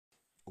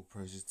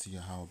Praises to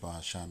Yahweh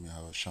Hashem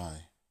Yahweh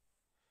Shai.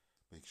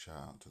 Big shout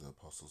out to the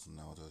apostles and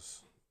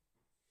elders,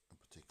 in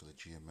particular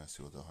GMS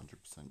who are the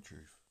 100%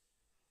 truth,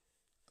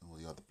 and all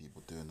the other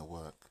people doing the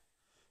work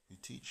who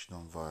teach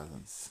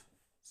non-violence,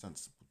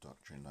 sensible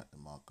doctrine like the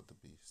mark of the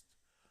beast,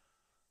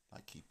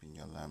 like keeping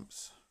your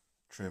lamps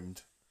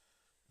trimmed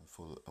and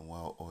full and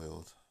well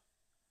oiled,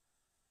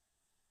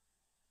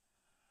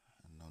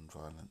 and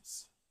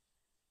non-violence,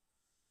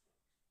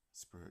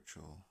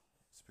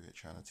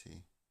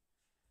 spirituality,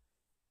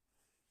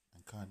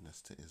 and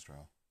kindness to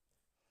Israel.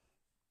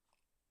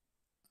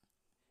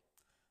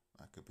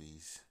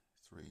 Maccabees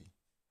 3.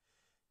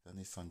 Then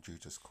his son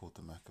Judas, called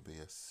the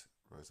Maccabees,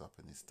 rose up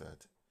in his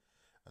stead,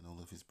 and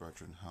all of his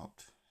brethren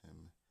helped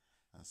him,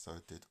 and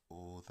so did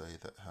all they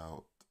that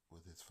helped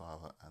with his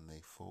father, and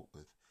they fought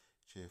with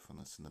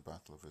cheerfulness in the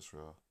battle of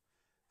Israel.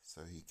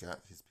 So he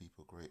gat his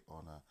people great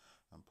honour,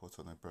 and put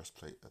on a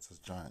breastplate as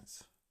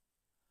giants.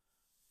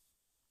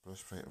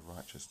 Breastplate of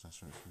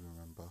righteousness, if you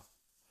remember,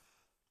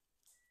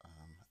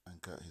 and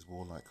gat his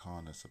warlike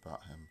harness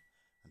about him,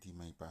 and he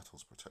made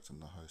battles, protecting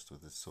the host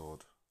with his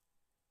sword.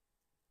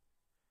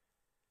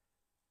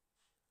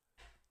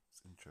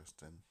 It's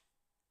interesting.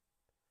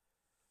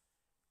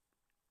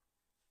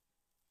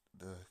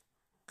 The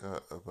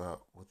girt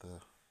about with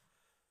the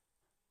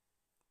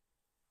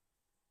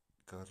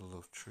girdle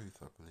of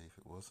truth, I believe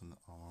it was, and the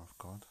armour of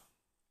God.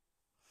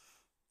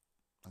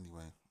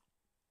 Anyway,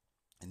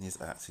 in his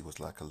acts he was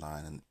like a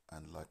lion,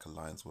 and like a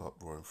lion's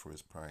whelp roaring for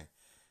his prey.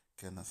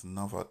 Again, that's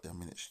another,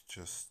 it's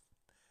just,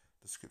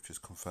 the scriptures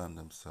confirm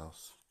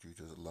themselves.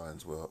 Judas, a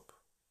lion's whelp.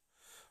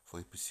 For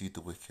he pursued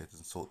the wicked,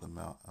 and sought them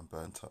out, and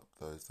burnt up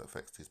those that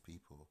vexed his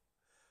people.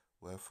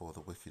 Wherefore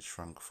the wicked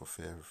shrunk for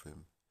fear of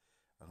him,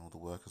 and all the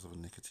workers of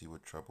iniquity were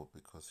troubled,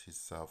 because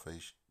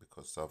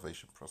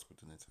salvation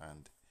prospered in his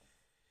hand.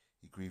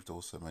 He grieved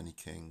also many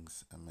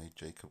kings, and made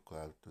Jacob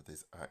glad with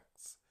his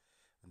acts,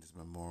 and his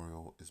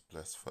memorial is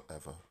blessed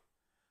forever.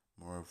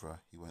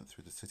 Moreover, he went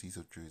through the cities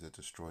of Judah,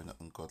 destroying the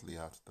ungodly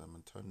out of them,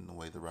 and turning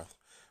away the wrath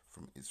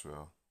from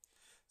Israel,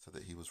 so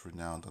that he was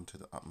renowned unto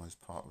the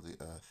utmost part of the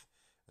earth,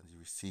 and he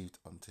received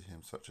unto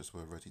him such as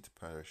were ready to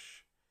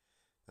perish.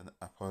 Then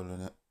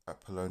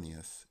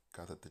Apollonius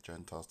gathered the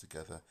Gentiles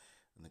together,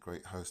 and the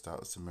great host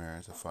out of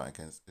Samaria, to fight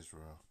against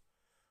Israel.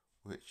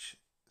 Which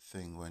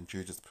thing, when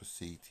Judas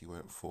perceived, he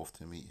went forth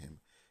to meet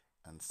him,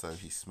 and so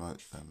he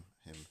smote him,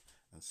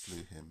 and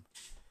slew him.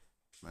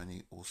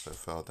 Many also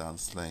fell down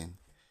slain,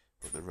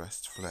 but the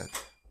rest fled.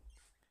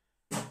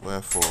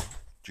 Wherefore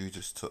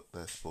Judas took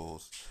their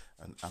spoils,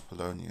 and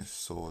Apollonius'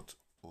 sword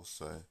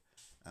also,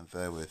 and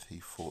therewith he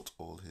fought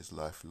all his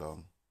life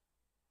long.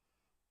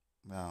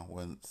 Now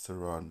when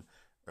Saron,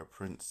 a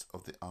prince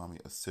of the army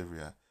of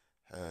Syria,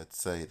 heard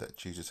say that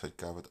Judas had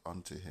gathered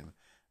unto him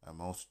a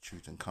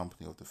multitude and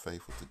company of the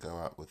faithful to go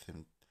out with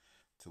him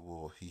to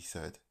war, he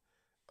said,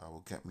 I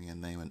will get me a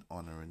name and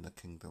honour in the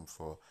kingdom,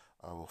 for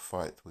I will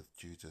fight with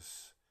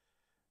Judas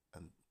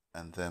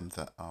and them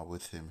that are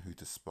with him, who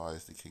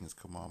despise the king's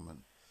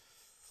commandment.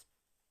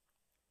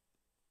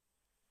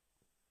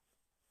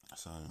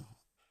 So,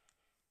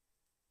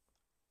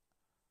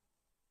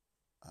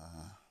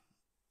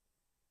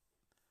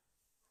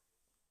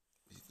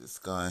 this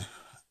guy,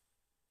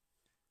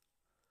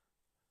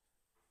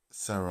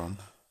 Saron,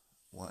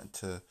 wanted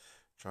to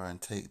try and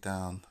take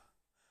down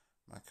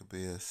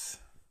Maccabees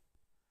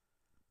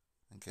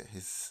and get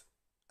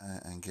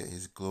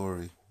his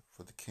glory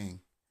for the king.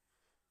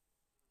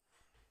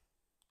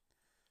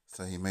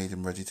 So he made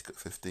him ready to go.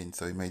 15.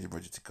 So he made him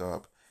ready to go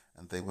up,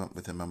 and they went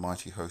with him a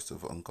mighty host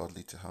of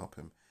ungodly to help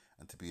him,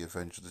 and to be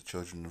avenged of the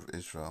children of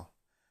Israel.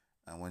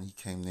 And when he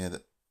came near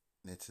to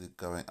the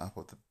going up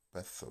of the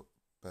Beth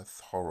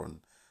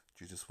Horon,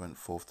 Judas went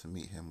forth to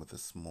meet him with a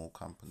small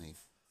company.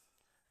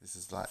 This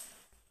is like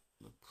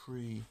the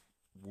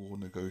pre-war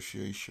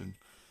negotiation,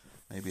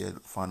 maybe a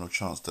final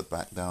chance to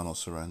back down or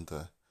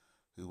surrender.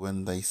 Who,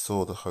 when they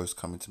saw the host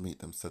coming to meet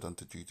them, said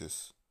unto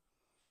Judas,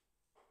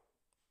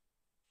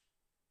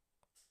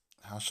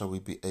 how shall we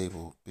be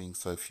able, being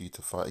so few,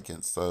 to fight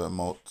against so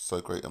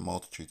great a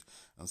multitude,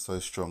 and so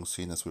strong,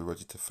 seeing as we're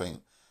ready to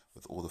faint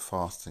with all the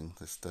fasting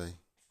this day?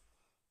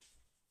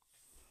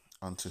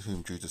 Unto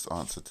whom Judas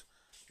answered,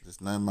 it is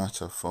no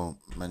matter for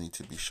many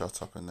to be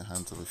shut up in the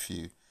hands of a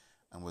few,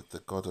 and with the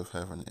God of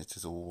heaven it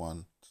is all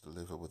one to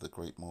deliver with a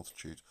great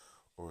multitude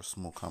or a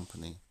small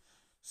company.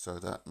 So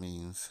that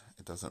means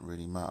it doesn't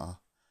really matter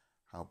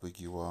how big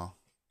you are.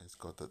 It's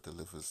God that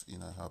delivers. You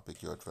know how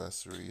big your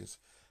adversary is.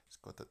 It's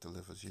God that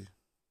delivers you.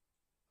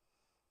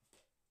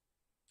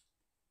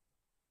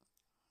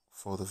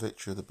 For the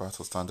victory of the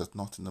battle standeth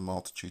not in the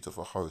multitude of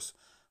a host,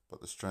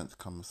 but the strength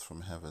cometh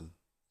from heaven.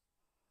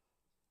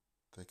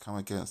 They come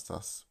against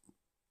us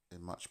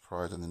in much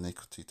pride and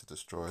iniquity to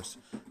destroy us,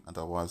 and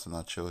our wives and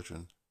our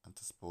children, and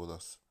to spoil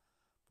us.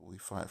 But we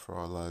fight for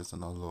our lives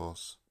and our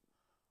laws.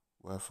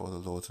 Wherefore the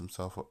Lord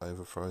himself will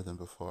overthrow them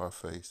before our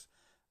face.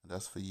 And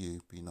as for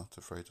you, be not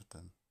afraid of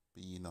them.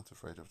 Be ye not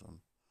afraid of them.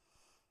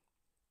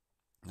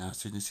 Now as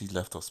soon as he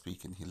left off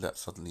speaking, he leapt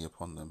suddenly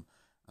upon them,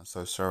 And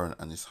so Sauron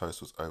and his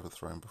host was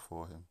overthrown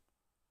before him.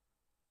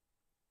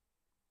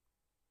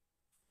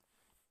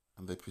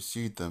 And they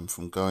pursued them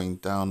from going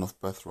down of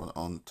Bethron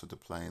on to the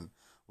plain,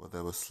 where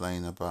there were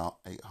slain about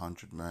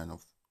 800 men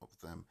of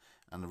them,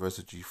 and the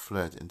residue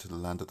fled into the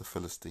land of the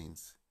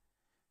Philistines.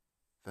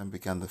 Then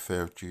began the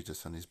fear of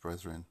Judas and his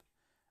brethren,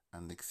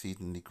 and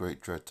exceedingly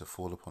great dread to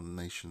fall upon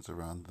the nations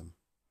around them.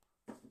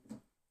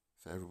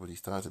 So everybody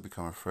started to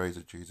become afraid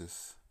of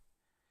Judas,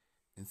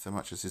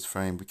 insomuch as his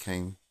fame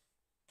came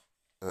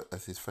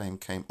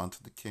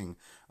unto the king,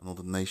 and all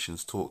the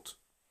nations talked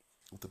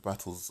of the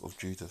battles of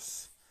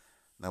Judas.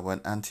 Now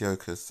when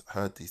Antiochus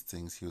heard these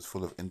things, he was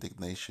full of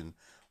indignation,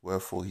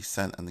 wherefore he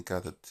sent and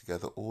gathered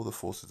together all the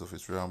forces of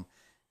his realm,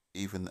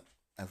 even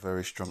a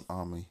very strong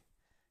army.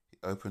 He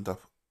opened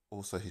up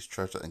also his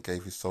treasure, and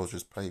gave his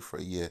soldiers pay for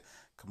a year,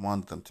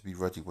 commanded them to be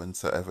ready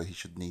whensoever he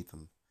should need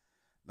them.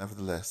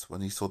 Nevertheless, when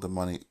he saw that the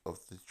money of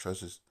his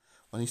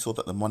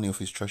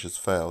treasures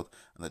failed,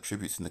 and that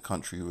tributes in the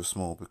country were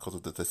small, because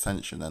of the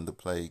dissension and the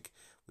plague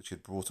which he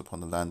had brought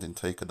upon the land in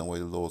taking away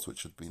the laws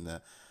which had been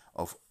there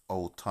of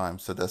old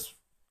times. So that's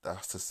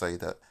to say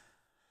that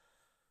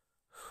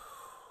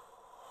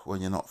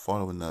when you're not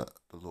following the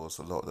laws,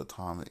 a lot of the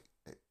time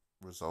it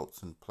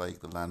results in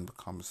plague. The land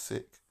becomes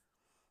sick,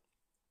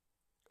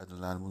 and the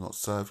land will not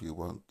serve you.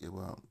 It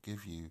won't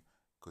give you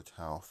good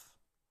health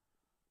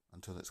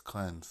until it's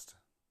cleansed.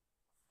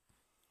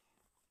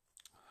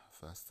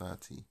 Verse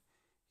 30.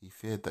 He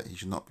feared that he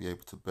should not be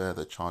able to bear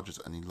their charges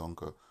any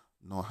longer,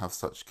 nor have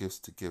such gifts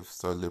to give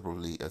so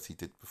liberally as he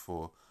did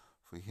before,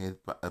 for he had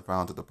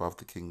abounded above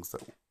the kings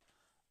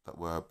that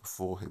were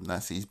before him.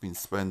 That's he's been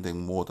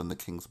spending more than the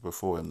kings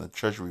before him. The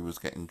treasury was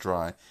getting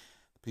dry.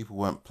 People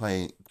weren't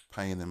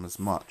paying him as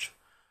much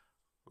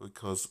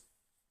because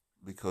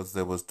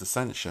there was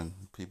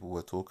dissension. People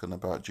were talking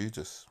about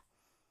Judas.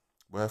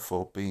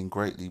 Wherefore, being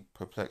greatly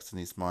perplexed in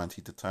his mind,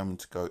 he determined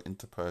to go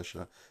into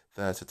Persia,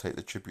 there to take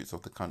the tributes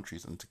of the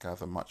countries and to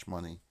gather much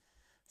money.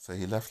 So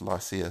he left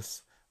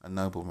Lysias, a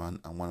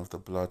nobleman and one of the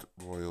blood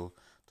royal,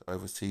 to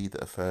oversee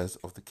the affairs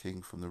of the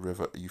king from the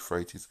river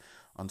Euphrates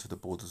unto the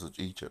borders of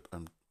Egypt,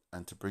 and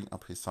to bring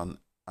up his son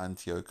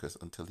Antiochus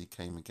until he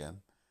came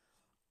again.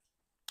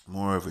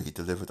 Moreover, he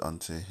delivered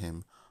unto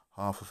him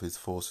half of his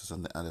forces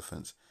and the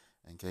elephants,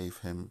 and gave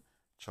him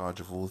charge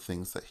of all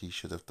things that he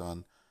should have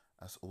done,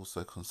 as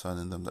also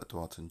concerning them that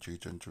dwelt in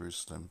Judah and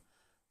Jerusalem,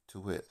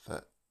 to wit,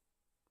 that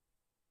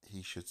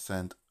he should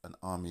send an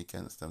army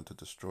against them to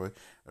destroy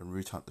and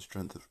root out the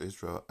strength of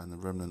Israel and the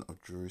remnant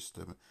of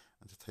Jerusalem,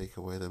 and to take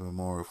away their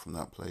memorial from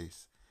that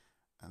place,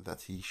 and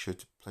that he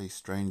should place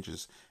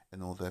strangers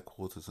in all their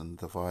quarters and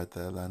divide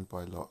their land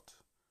by lot.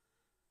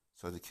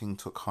 So the king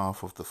took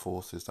half of the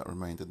forces that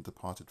remained and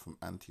departed from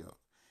Antioch,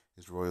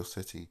 his royal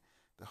city,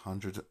 the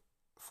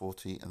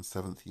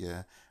 147th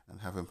year,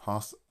 and having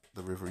passed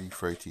the river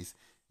Euphrates,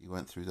 he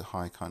went through the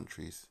high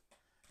countries.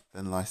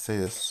 Then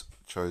Lysias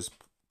chose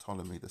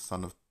Ptolemy, the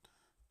son of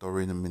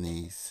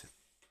Dorymenes,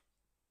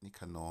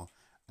 Nicanor,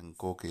 and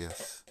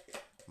Gorgias,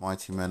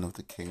 mighty men of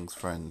the king's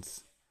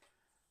friends,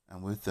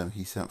 and with them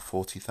he sent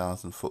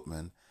 40,000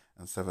 footmen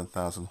and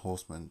 7,000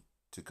 horsemen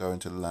to go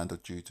into the land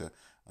of Judah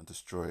and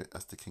destroy it,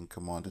 as the king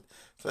commanded.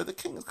 So the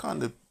king is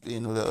kind of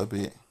being a little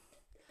bit.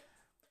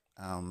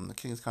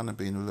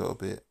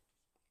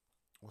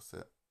 What's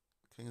it?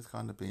 The king is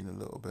kind of being a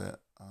little bit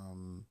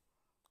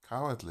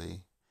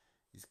cowardly.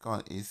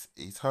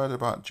 He's heard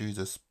about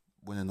Judas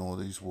winning all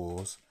these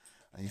wars,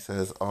 and he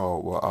says, "Oh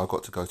well, I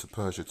got to go to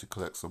Persia to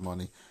collect some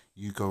money.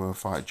 You go and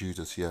fight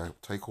Judas. Yeah,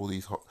 take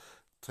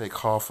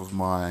half of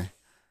my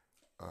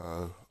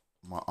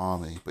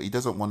army." But he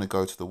doesn't want to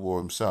go to the war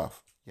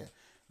himself. Yeah,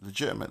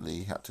 legitimately,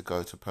 he had to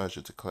go to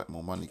Persia to collect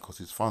more money because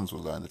his funds were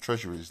low and the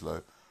treasury is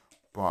low.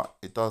 But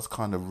it does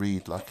kind of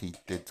read like he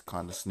did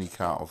kind of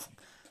sneak out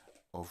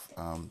of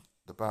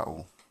the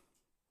battle.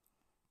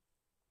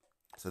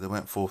 So they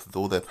went forth with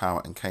all their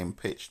power and came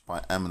pitched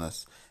by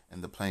Amanus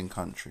in the plain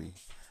country.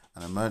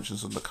 And the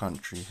merchants of the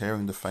country,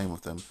 hearing the fame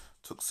of them,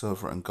 took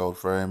silver and gold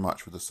very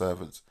much with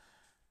servants,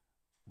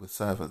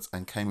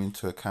 and came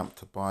into a camp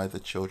to buy the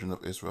children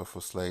of Israel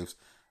for slaves.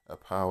 A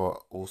power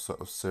also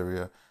of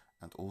Syria,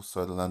 and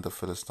also the land of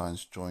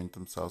Philistines joined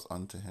themselves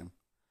unto him.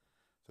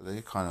 So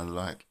they kind of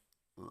like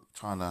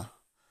trying to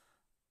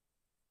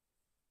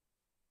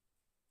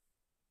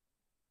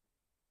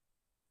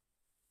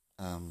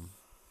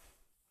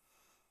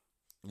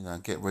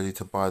get ready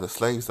to buy the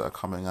slaves that are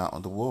coming out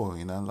on the war.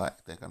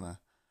 Like they're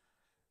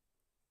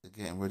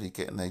getting ready,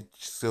 getting their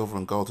silver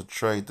and gold to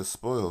trade the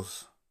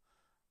spoils.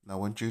 Now,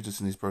 when Judas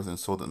and his brethren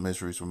saw that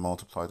miseries were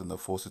multiplied and their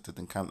forces did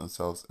encamp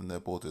themselves in their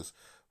borders,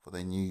 for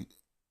they knew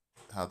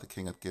how the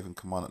king had given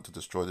commandment to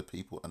destroy the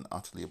people and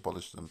utterly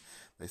abolish them,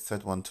 they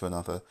said one to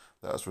another,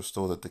 "Let us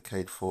restore the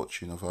decayed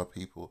fortune of our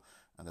people,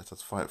 and let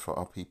us fight for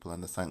our people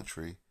and the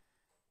sanctuary."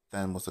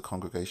 Then was the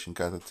congregation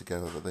gathered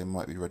together, that they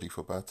might be ready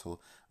for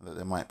battle, and that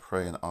they might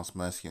pray and ask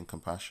mercy and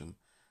compassion.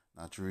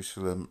 Now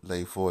Jerusalem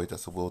lay void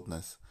as a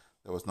wilderness.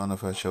 There was none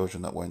of her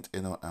children that went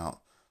in or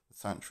out. The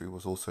sanctuary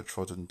was also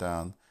trodden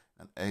down,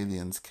 and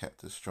aliens kept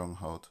the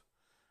stronghold.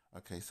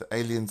 Okay, so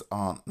aliens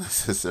aren't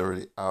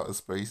necessarily outer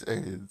space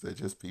aliens. They're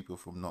just people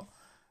from not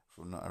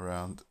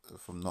around,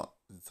 from not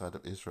inside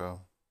of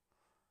Israel.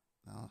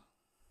 No.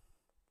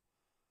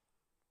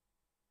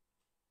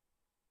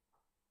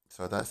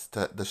 So that's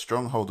the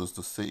stronghold is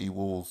the city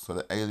walls. So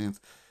the aliens,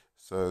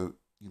 so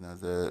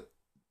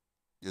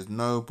there's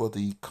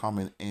nobody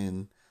coming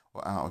in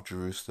or out of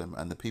Jerusalem,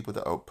 and the people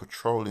that are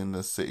patrolling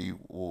the city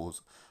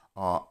walls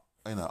are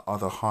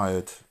other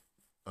hired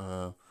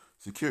uh,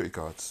 security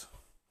guards.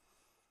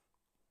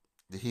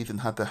 The heathen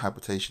had their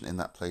habitation in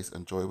that place,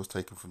 and joy was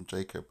taken from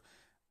Jacob,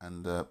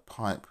 and the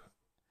pipe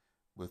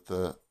with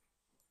the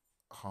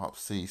harp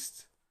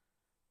ceased.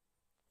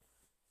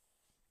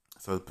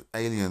 So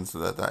aliens,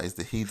 that is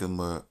the heathen,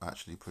 were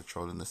actually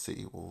patrolling the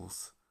city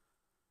walls,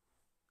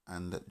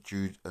 and that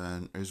Jude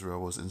and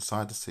Israel was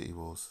inside the city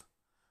walls.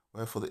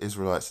 Wherefore the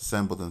Israelites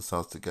assembled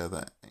themselves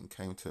together and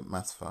came to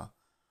Massah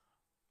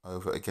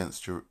over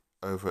against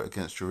over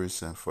against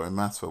Jerusalem. For in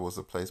Massah was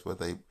a place where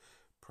they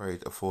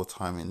prayed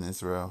aforetime in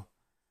Israel.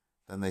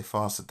 Then they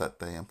fasted that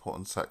day and put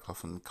on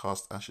sackcloth and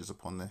cast ashes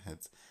upon their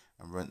heads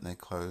and rent their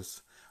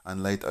clothes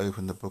and laid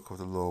open the book of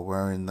the law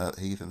wherein the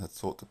heathen had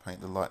sought to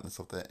paint the likeness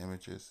of their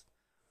images.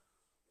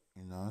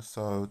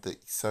 So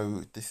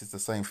this is the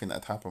same thing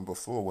that had happened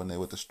before when they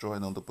were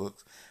destroying all the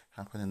books,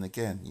 happening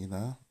again.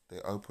 They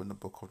opened the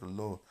book of the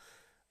law,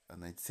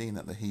 and they'd seen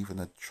that the heathen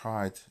had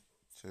tried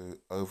to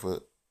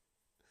over.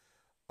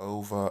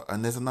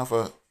 And there's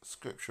another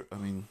scripture. I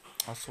mean,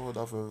 I saw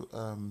another.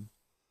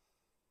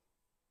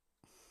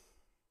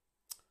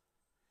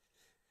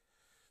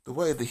 The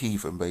way of the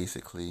heathen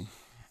basically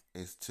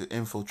is to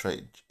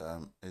infiltrate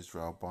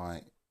Israel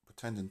by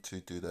pretending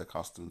to do their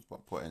customs,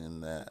 but putting in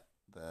their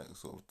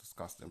sort of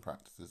disgusting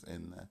practices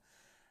in there.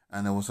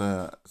 And there was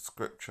a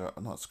scripture,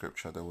 not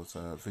scripture, there was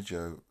a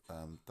video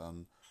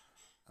done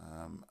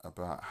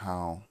about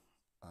how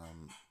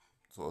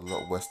sort of a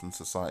lot of Western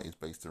society is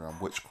based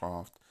around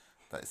witchcraft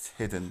that's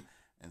hidden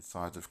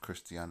inside of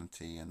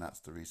Christianity, and that's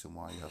the reason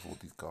why you have all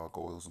these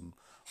gargoyles and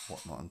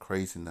whatnot and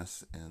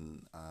craziness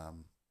in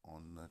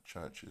on the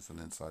churches and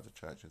inside the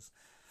churches.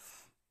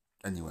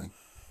 Anyway,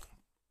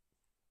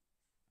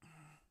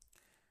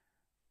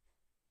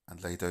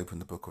 and laid open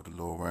the book of the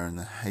law, wherein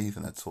the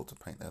heathen had sought to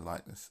paint their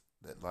likeness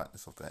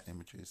of their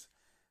images.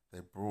 They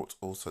brought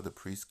also the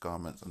priest's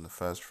garments and the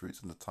first fruits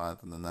and the tithe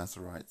and the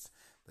Nazarites.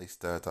 They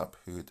stirred up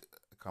who had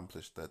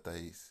accomplished their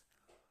days.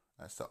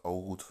 That's the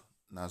old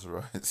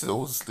Nazarites,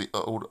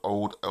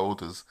 old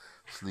elders,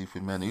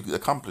 sleeping men who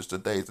accomplished the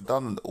days. They've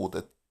done all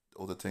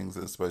the things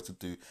they're supposed to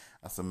do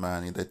as a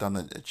man. They've done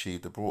it,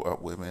 achieved. They brought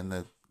up women.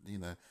 They've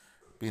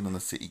been on the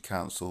city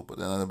council, but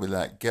then they'll be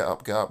like, get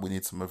up, we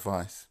need some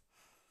advice.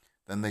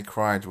 Then they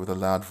cried with a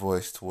loud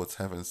voice towards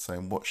heaven,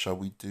 saying, what shall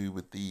we do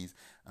with these,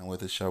 and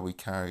whither shall we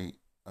carry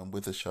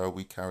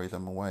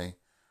them away?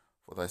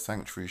 For thy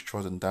sanctuary is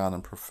trodden down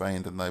and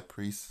profaned, and thy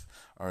priests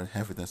are in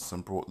heaviness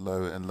and brought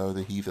low, and lo,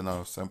 the heathen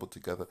are assembled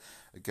together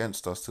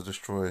against us to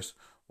destroy us.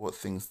 What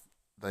things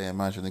they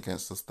imagine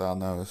against us thou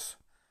knowest.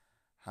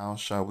 How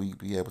shall we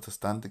be able to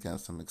stand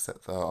against them,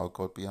 except thou, our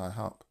God, be our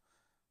help?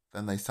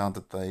 Then they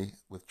sounded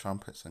with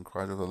trumpets and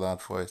cried with a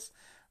loud voice.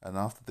 And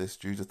after this,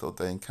 Judah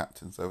ordained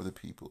captains over the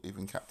people,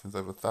 even captains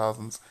over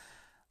thousands,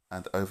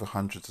 and over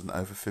hundreds, and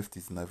over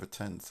fifties, and over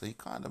tens. So he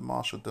kind of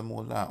marshaled them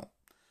all out,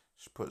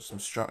 put some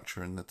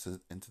structure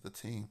into the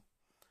team.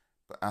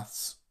 But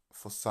as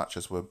for such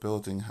as were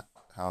building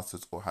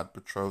houses, or had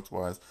betrothed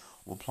wives,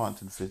 or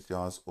planted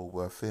vineyards, or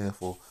were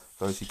fearful,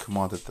 those he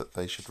commanded that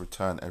they should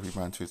return every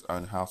man to his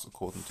own house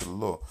according to the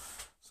law.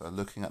 So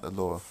looking at the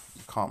law,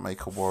 you can't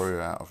make a warrior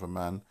out of a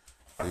man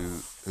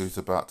who's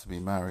about to be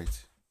married,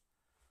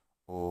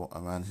 or a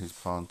man who's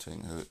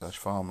planting, a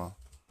farmer.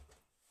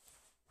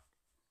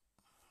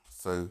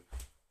 So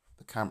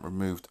the camp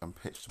removed and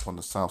pitched upon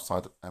the south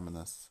side of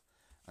Eminus.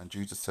 And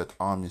Judah said,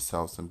 arm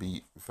yourselves and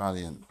be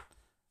valiant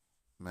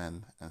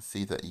men, and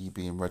see that ye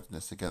be in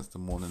readiness against the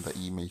morning, that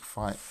ye may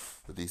fight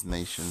with these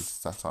nations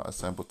that are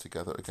assembled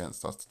together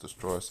against us to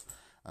destroy us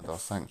and our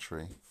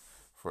sanctuary.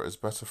 For it is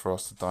better for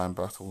us to die in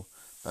battle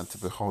than to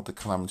behold the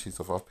calamities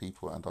of our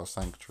people and our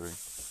sanctuary.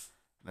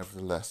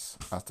 Nevertheless,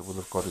 as the will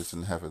of God is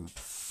in heaven,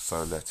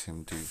 so let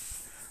him do.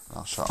 And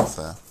I'll shut off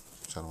there.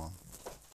 Shalom.